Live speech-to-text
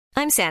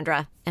I'm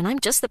Sandra, and I'm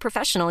just the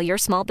professional your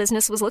small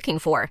business was looking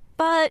for.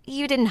 But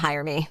you didn't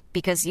hire me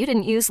because you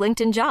didn't use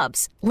LinkedIn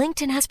Jobs.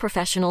 LinkedIn has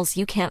professionals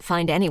you can't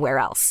find anywhere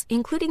else,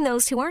 including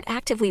those who aren't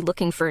actively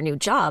looking for a new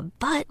job,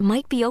 but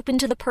might be open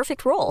to the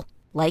perfect role,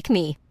 like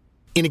me.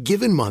 In a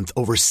given month,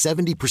 over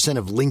 70%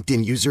 of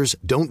LinkedIn users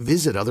don't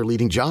visit other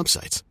leading job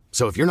sites.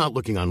 So if you're not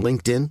looking on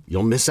LinkedIn,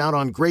 you'll miss out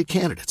on great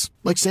candidates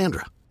like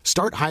Sandra.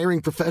 Start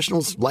hiring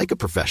professionals like a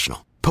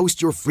professional.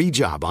 Post your free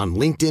job on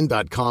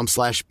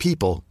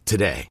linkedin.com/people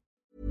today.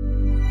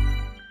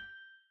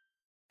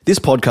 This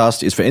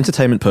podcast is for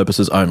entertainment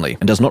purposes only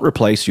and does not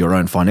replace your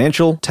own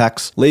financial,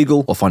 tax,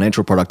 legal, or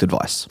financial product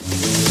advice.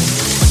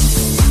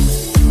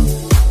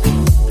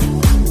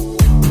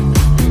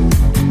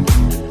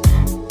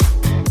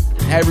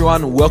 Hey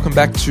everyone, welcome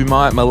back to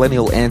my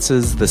Millennial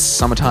Answers, the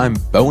summertime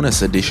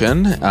bonus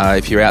edition.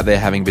 If you're out there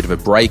having a bit of a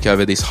break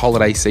over this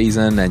holiday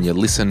season and you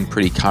listen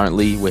pretty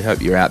currently, we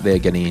hope you're out there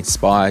getting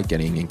inspired,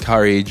 getting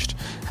encouraged.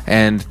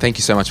 And thank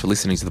you so much for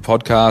listening to the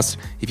podcast.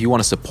 If you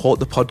want to support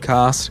the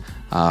podcast,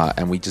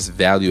 and we just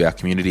value our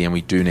community and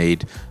we do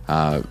need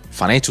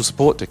financial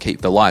support to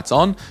keep the lights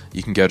on,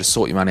 you can go to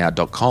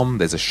sortyourmoneyout.com.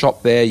 There's a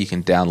shop there. You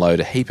can download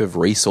a heap of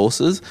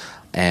resources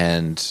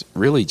and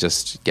really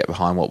just get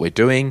behind what we're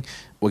doing.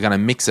 We're going to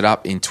mix it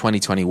up in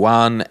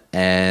 2021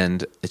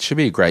 and it should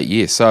be a great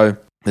year. So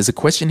there's a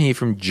question here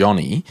from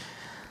Johnny.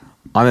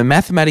 I'm a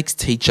mathematics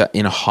teacher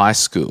in a high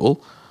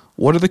school.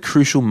 What are the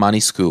crucial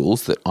money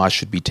schools that I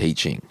should be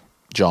teaching?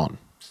 John.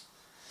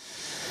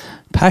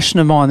 Passion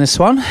of mine, this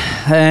one.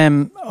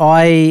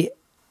 I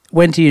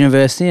went to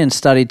university and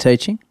studied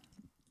teaching.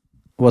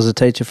 Was a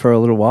teacher for a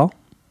little while.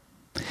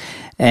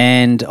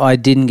 And I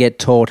didn't get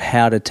taught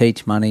how to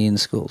teach money in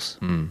schools.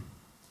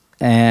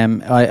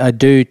 I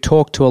do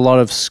talk to a lot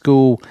of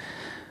school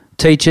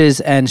teachers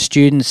and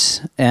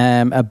students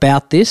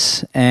about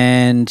this,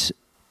 and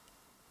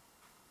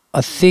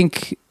I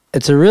think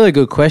it's a really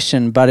good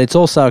question, but it's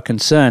also a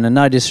concern, and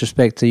no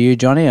disrespect to you,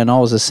 Johnny, and I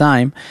was the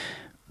same.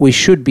 We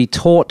should be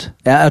taught,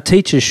 our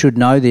teachers should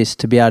know this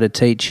to be able to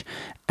teach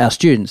our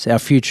students, our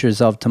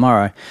futures of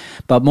tomorrow.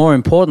 But more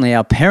importantly,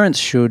 our parents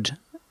should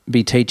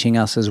be teaching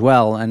us as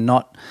well and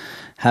not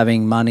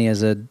having money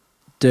as a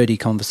dirty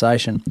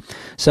conversation.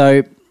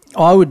 So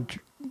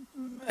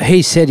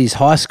he said his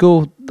high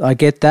school, I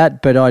get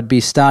that, but I'd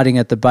be starting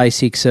at the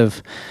basics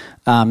of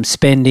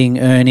spending,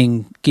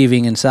 earning,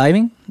 giving and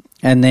saving,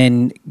 and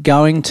then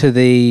going to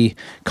the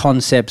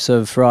concepts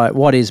of, right,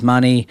 what is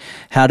money?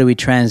 How do we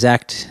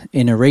transact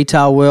in a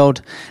retail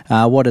world?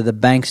 What do the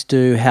banks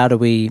do? How do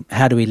we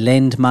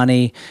lend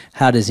money?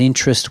 How does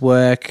interest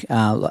work?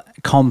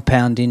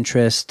 Compound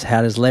interest?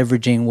 How does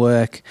leveraging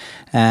work?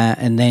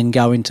 And then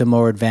go into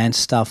more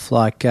advanced stuff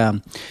like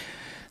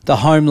the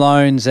home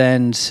loans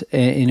and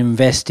in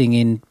investing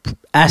in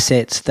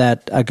assets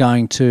that are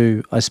going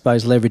to, I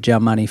suppose, leverage our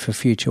money for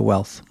future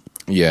wealth.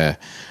 Yeah.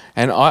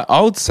 And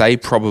I would say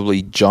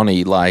probably,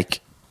 Johnny, real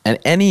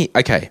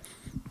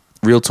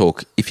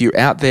talk, if you're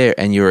out there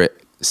and you're a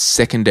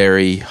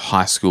secondary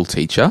high school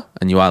teacher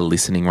and you are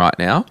listening right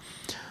now,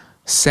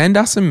 send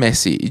us a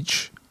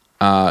message,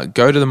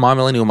 go to the My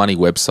Millennial Money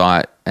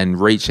website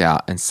and reach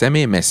out and send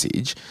me a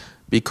message,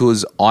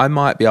 because I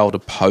might be able to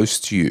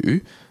post you,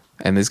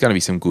 and there's going to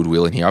be some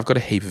goodwill in here. I've got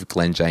a heap of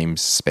Glen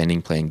James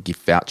spending plan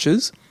gift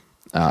vouchers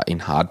in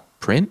hard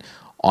print.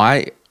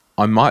 I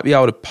might be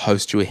able to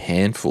post you a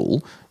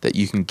handful that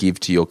you can give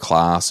to your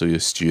class or your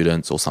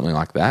students or something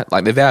like that.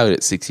 Like, they're valued at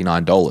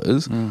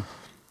 $69,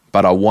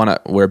 but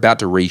we're about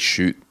to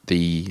reshoot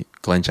the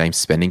Glen James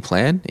spending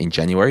plan in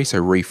January, so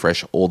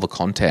refresh all the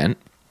content.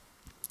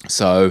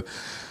 So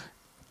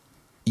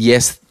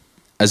yes,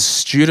 as a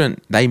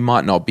student, they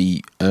might not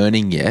be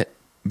earning yet,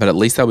 but at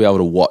least they'll be able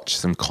to watch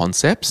some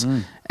concepts.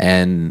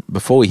 And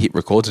before we hit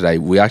record today,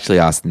 we actually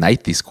asked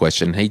Nate this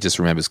question. He just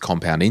remembers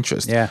compound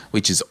interest,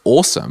 which is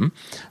awesome.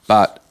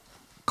 But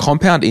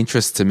compound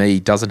interest to me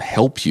doesn't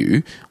help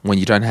you when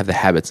you don't have the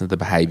habits and the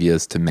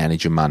behaviors to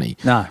manage your money.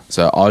 No.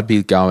 So I'd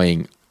be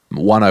going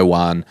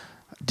 101,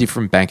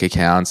 different bank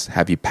accounts,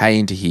 have you pay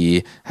into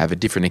here, have a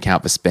different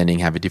account for spending,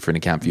 have a different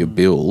account for your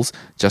bills.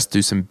 Just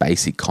do some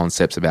basic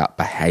concepts about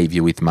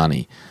behavior with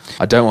money.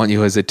 I don't want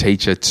you as a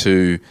teacher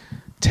to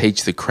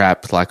teach the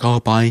crap like, oh,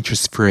 buy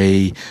interest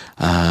free,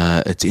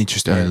 it's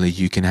interest only,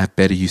 you can have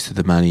better use of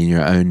the money in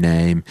your own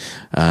name,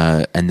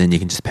 and then you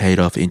can just pay it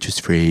off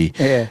interest free.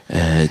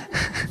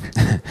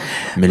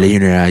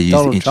 Melina and I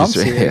use interest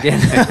free.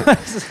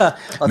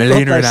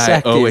 Melina and I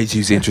always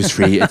use interest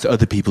free. It's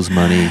other people's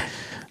money.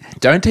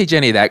 Don't teach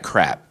any of that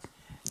crap.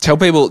 Tell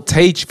people,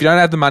 teach. If you don't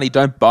have the money,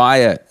 don't buy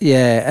it.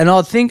 Yeah, and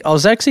I think I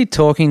was actually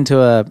talking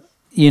to a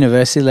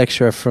university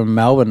lecturer from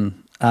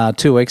Melbourne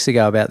 2 weeks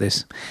ago about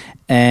this,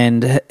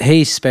 and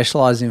he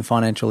specialised in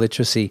financial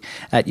literacy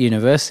at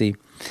university,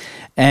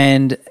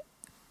 and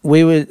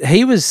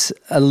he was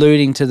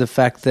alluding to the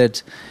fact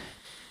that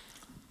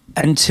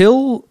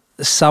until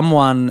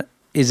someone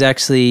is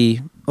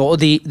actually, or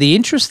the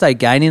interest they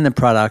gain in the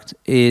product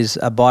is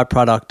a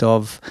byproduct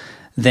of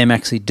them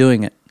actually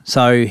doing it.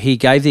 So he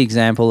gave the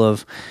example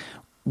of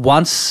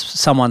once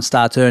someone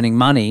starts earning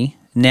money,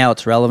 now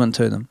it's relevant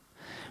to them.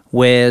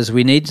 Whereas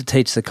we need to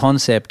teach the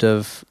concept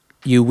of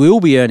you will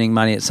be earning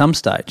money at some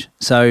stage.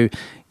 So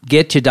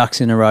get your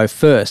ducks in a row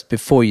first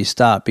before you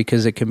start,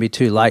 because it can be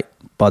too late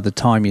by the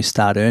time you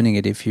start earning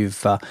it if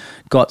you've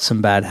got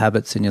some bad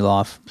habits in your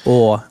life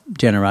or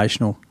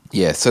generational.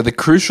 Yeah, so the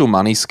crucial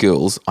money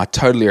skills, I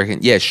totally reckon,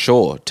 yeah,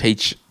 sure,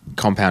 teach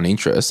compound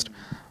interest,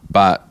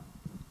 but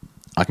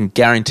I can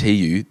guarantee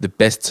you the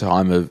best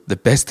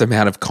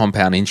amount of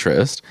compound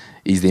interest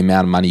is the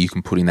amount of money you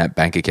can put in that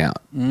bank account,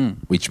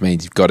 which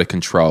means you've got to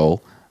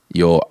control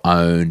your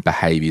own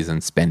behaviours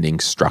and spending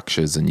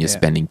structures and your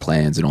spending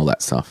plans and all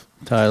that stuff.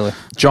 Totally.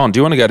 John, do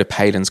you want to go to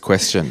Payton's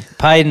question?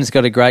 Payton's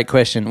got a great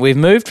question. We've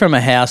moved from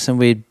a house and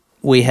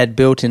we had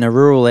built in a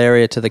rural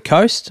area to the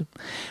coast.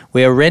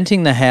 We are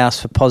renting the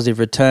house for positive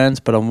returns,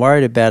 but I'm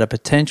worried about a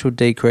potential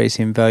decrease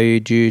in value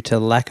due to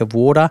lack of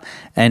water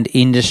and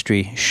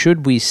industry.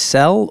 Should we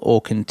sell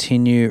or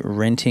continue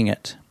renting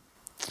it?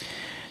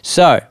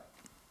 So,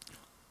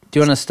 do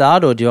you want to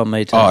start or do you want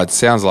me to? Oh, it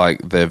sounds like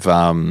they've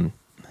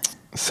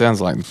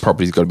sounds like the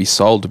property's got to be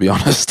sold, to be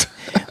honest.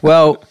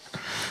 Well,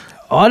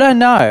 I don't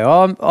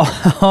know.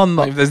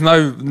 If there's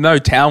no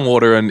town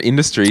water and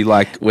industry,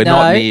 like we're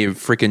not near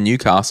freaking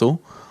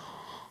Newcastle.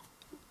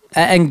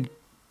 And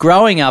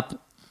growing up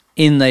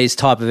in these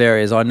type of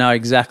areas, I know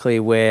exactly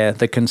where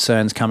the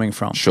concern's coming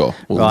from. Sure.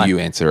 Well, you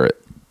answer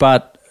it.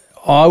 But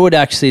I would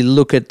actually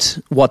look at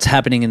what's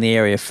happening in the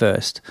area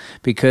first,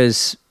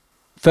 because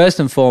first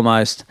and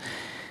foremost,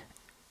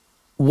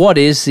 what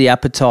is the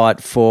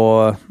appetite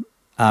for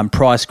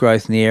price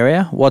growth in the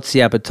area? What's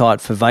the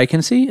appetite for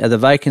vacancy? Are the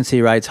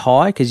vacancy rates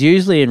high? Because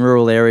usually in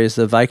rural areas,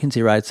 the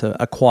vacancy rates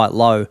are quite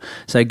low.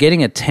 So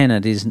getting a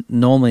tenant is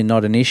normally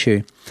not an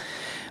issue.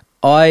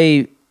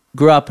 I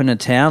grew up in a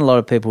town, a lot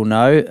of people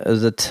know,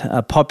 there's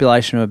a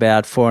population of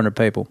about 400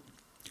 people.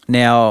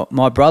 Now,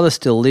 my brother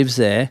still lives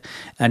there,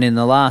 and in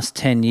the last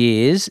 10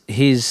 years,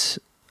 his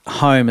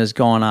home has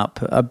gone up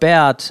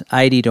about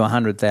 80 to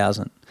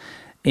 100,000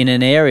 in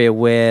an area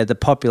where the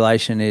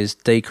population is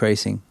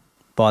decreasing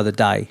by the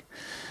day.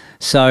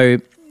 So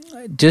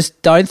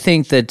just don't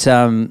think that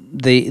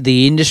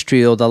the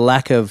industry or the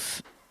lack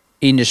of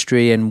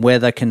industry and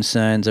weather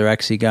concerns are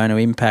actually going to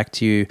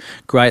impact you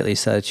greatly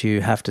so that you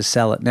have to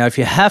sell it. Now, if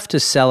you have to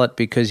sell it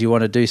because you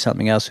want to do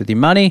something else with your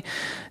money,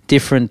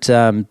 different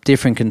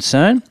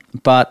concern.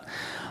 But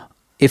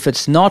if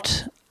it's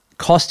not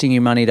costing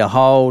you money to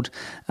hold,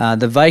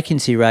 the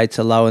vacancy rates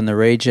are low in the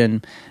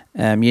region,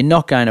 you're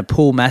not going to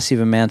pull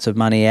massive amounts of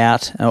money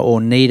out or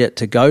need it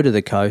to go to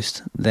the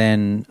coast,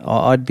 then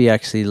I'd be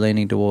actually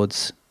leaning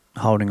towards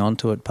holding on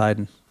to it,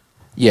 Payton.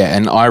 Yeah,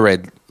 and I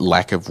read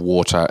lack of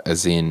water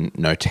as in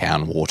no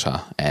town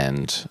water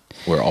and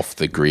we're off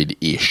the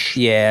grid-ish.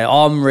 Yeah,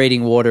 I'm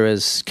reading water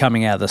as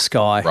coming out of the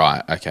sky.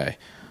 Right, okay.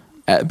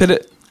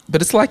 But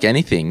it's like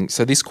anything.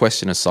 So this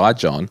question aside,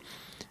 John,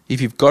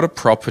 if you've got a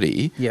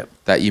property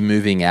that you're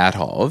moving out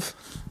of,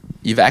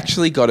 you've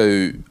actually got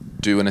to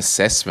do an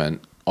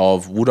assessment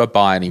of would I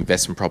buy an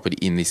investment property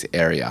in this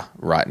area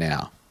right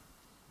now?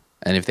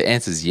 And if the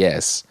answer is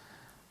yes,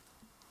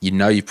 you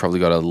know you've probably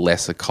got a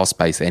lesser cost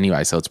base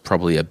anyway, so it's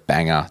probably a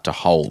banger to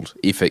hold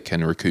if it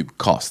can recoup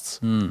costs.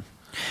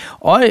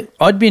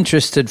 I'd be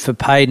interested for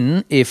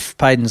Payton, if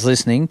Payton's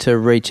listening, to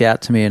reach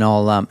out to me and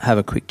I'll have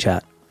a quick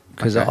chat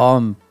because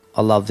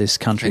I love this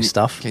country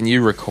stuff. Can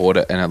you record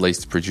it and at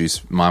least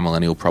produce My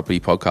Millennial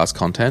Property podcast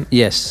content?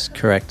 Yes,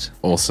 correct.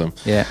 Awesome.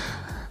 Yeah.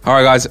 All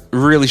right, guys,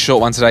 really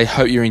short one today.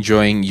 Hope you're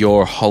enjoying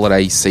your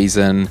holiday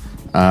season.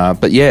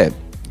 But yeah,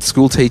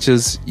 school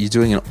teachers, you're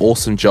doing an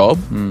awesome job,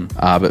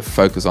 but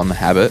focus on the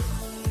habit.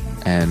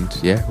 And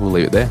yeah, we'll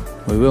leave it there.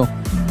 We will.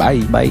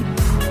 Bye. Bye.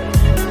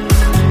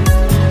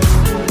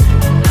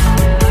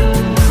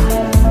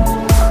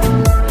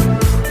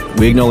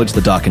 We acknowledge the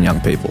Darkin young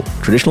people,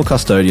 traditional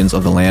custodians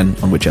of the land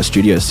on which our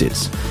studio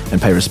sits,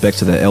 and pay respect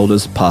to their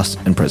elders, past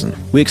and present.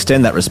 We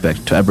extend that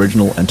respect to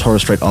Aboriginal and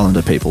Torres Strait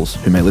Islander peoples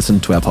who may listen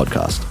to our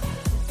podcast.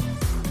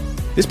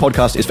 This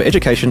podcast is for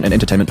education and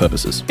entertainment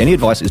purposes. Any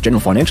advice is general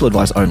financial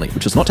advice only,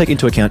 which does not take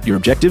into account your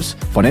objectives,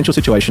 financial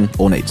situation,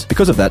 or needs.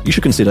 Because of that, you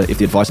should consider if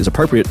the advice is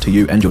appropriate to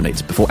you and your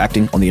needs before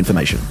acting on the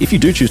information. If you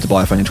do choose to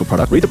buy a financial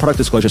product, read the product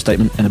disclosure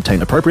statement and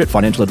obtain appropriate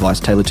financial advice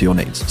tailored to your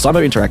needs.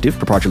 Simo Interactive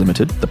Proprietary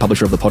Limited, the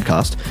publisher of the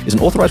podcast, is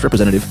an authorised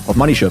representative of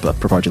Money Sherpa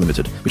Proprietary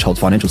Limited, which holds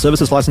financial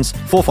services license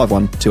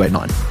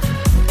 451289.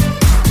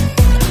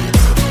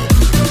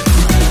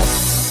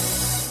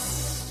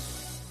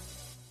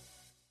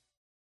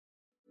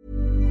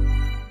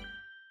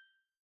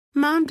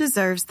 Mom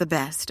deserves the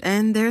best,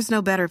 and there's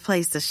no better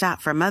place to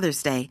shop for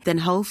Mother's Day than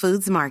Whole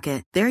Foods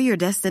Market. They're your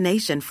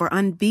destination for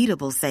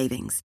unbeatable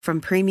savings,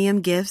 from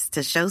premium gifts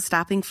to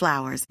show-stopping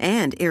flowers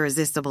and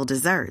irresistible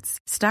desserts.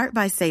 Start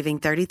by saving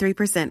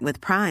 33%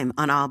 with Prime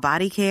on all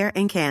body care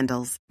and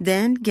candles.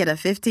 Then get a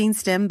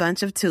 15-stem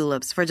bunch of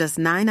tulips for just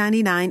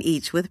 $9.99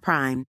 each with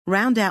Prime.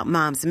 Round out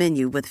Mom's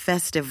menu with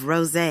festive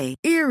rosé,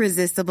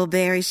 irresistible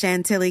berry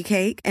chantilly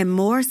cake, and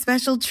more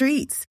special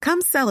treats.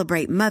 Come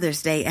celebrate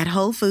Mother's Day at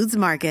Whole Foods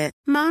Market.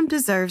 Mom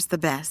deserves the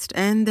best,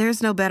 and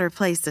there's no better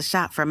place to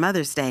shop for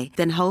Mother's Day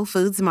than Whole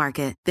Foods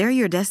Market. They're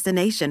your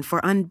destination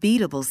for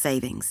unbeatable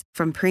savings,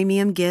 from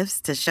premium gifts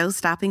to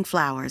show-stopping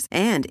flowers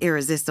and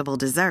irresistible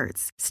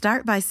desserts.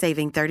 Start by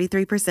saving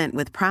 33%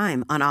 with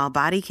Prime on all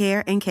body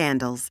care and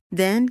candles.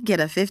 Then get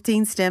a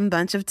 15-stem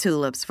bunch of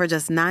tulips for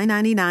just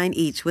 $9.99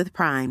 each with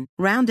Prime.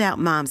 Round out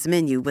Mom's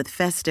menu with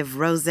festive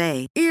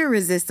rosé,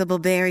 irresistible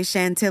berry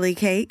chantilly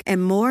cake,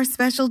 and more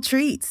special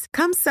treats.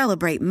 Come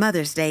celebrate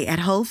Mother's Day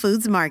at Whole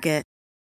Foods Market.